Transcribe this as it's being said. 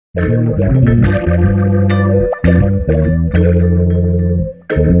Let's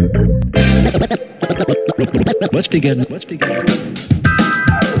begin. I've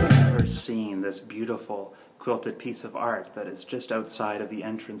never seen this beautiful quilted piece of art that is just outside of the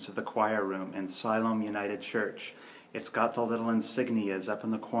entrance of the choir room in Siloam United Church. It's got the little insignias up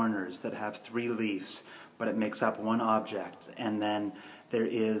in the corners that have 3 leaves, but it makes up one object. And then there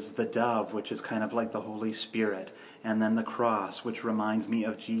is the dove, which is kind of like the Holy Spirit, and then the cross, which reminds me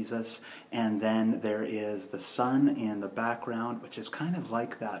of Jesus, and then there is the sun in the background, which is kind of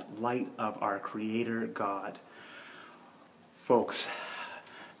like that light of our Creator God. Folks,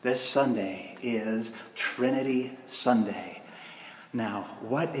 this Sunday is Trinity Sunday. Now,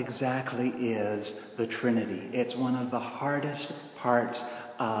 what exactly is the Trinity? It's one of the hardest parts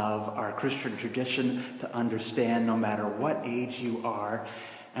of our Christian tradition to understand, no matter what age you are.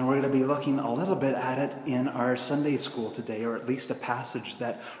 And we're going to be looking a little bit at it in our Sunday school today, or at least a passage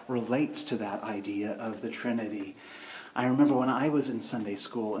that relates to that idea of the Trinity. I remember when I was in Sunday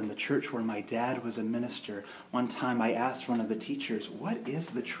school in the church where my dad was a minister, one time I asked one of the teachers, "What is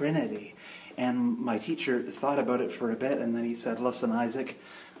the Trinity?" And my teacher thought about it for a bit, and then he said, "Listen, Isaac,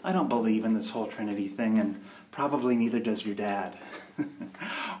 I don't believe in this whole Trinity thing, and probably neither does your dad."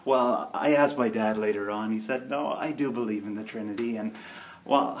 Well, I asked my dad later on. He said, "No, I do believe in the Trinity." And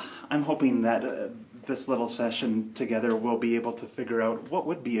well, I'm hoping that this little session together we'll be able to figure out what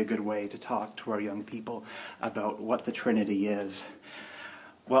would be a good way to talk to our young people about what the Trinity is.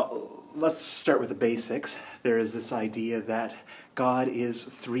 Well, let's start with the basics. There is this idea that God is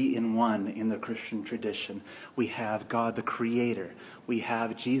 3 in 1 in the Christian tradition. We have God the Creator, we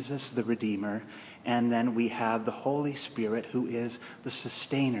have Jesus the Redeemer, and then we have the Holy Spirit, who is the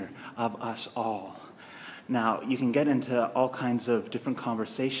sustainer of us all. Now, you can get into all kinds of different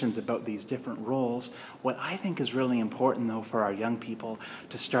conversations about these different roles. What I think is really important, though, for our young people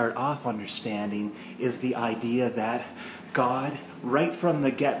to start off understanding is the idea that God, right from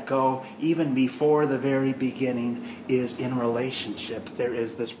the get-go, even before the very beginning, is in relationship. There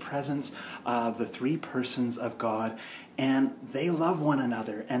is this presence of the 3 persons of God, and they love one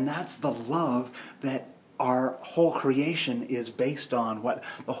another. And that's the love that our whole creation is based on, what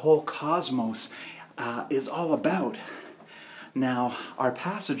the whole cosmos is all about. Now, our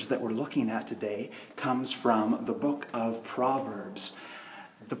passage that we're looking at today comes from the book of Proverbs.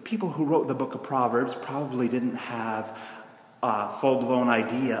 The people who wrote the book of Proverbs probably didn't have a full-blown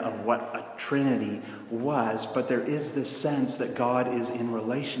idea of what a Trinity was, but there is this sense that God is in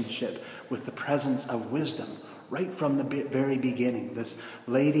relationship with the presence of wisdom right from the very beginning, this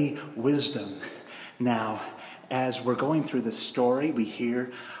Lady Wisdom. Now, as we're going through the story, we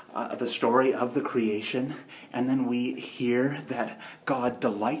hear the story of the creation, and then we hear that God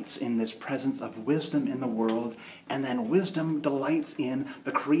delights in this presence of wisdom in the world, and then wisdom delights in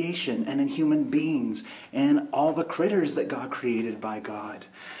the creation and in human beings and all the critters that God created by God.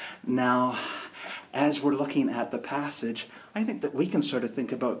 Now, as we're looking at the passage, I think that we can sort of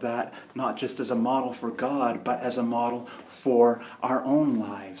think about that not just as a model for God, but as a model for our own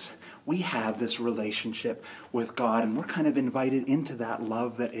lives. We have this relationship with God, and we're kind of invited into that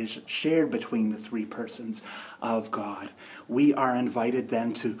love that is shared between the 3 persons of God. We are invited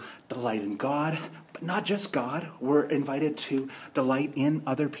then to delight in God, but not just God. We're invited to delight in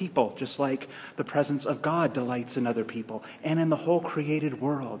other people, just like the presence of God delights in other people and in the whole created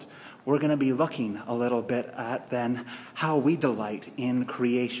world. We're going to be looking a little bit at then how we delight in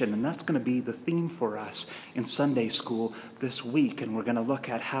creation. And that's going to be the theme for us in Sunday school this week. And we're going to look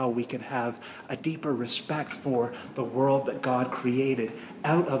at how we can have a deeper respect for the world that God created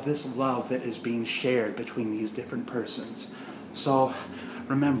out of this love that is being shared between these different persons. So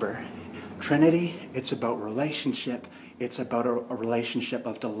remember, Trinity, it's about relationship. It's about a relationship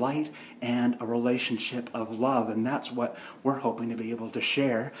of delight and a relationship of love. And that's what we're hoping to be able to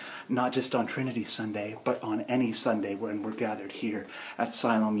share, not just on Trinity Sunday, but on any Sunday when we're gathered here at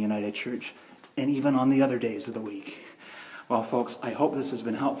Siloam United Church, and even on the other days of the week. Well, folks, I hope this has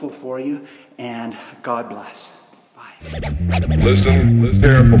been helpful for you, and God bless. Bye. Listen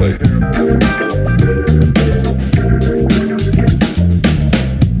carefully.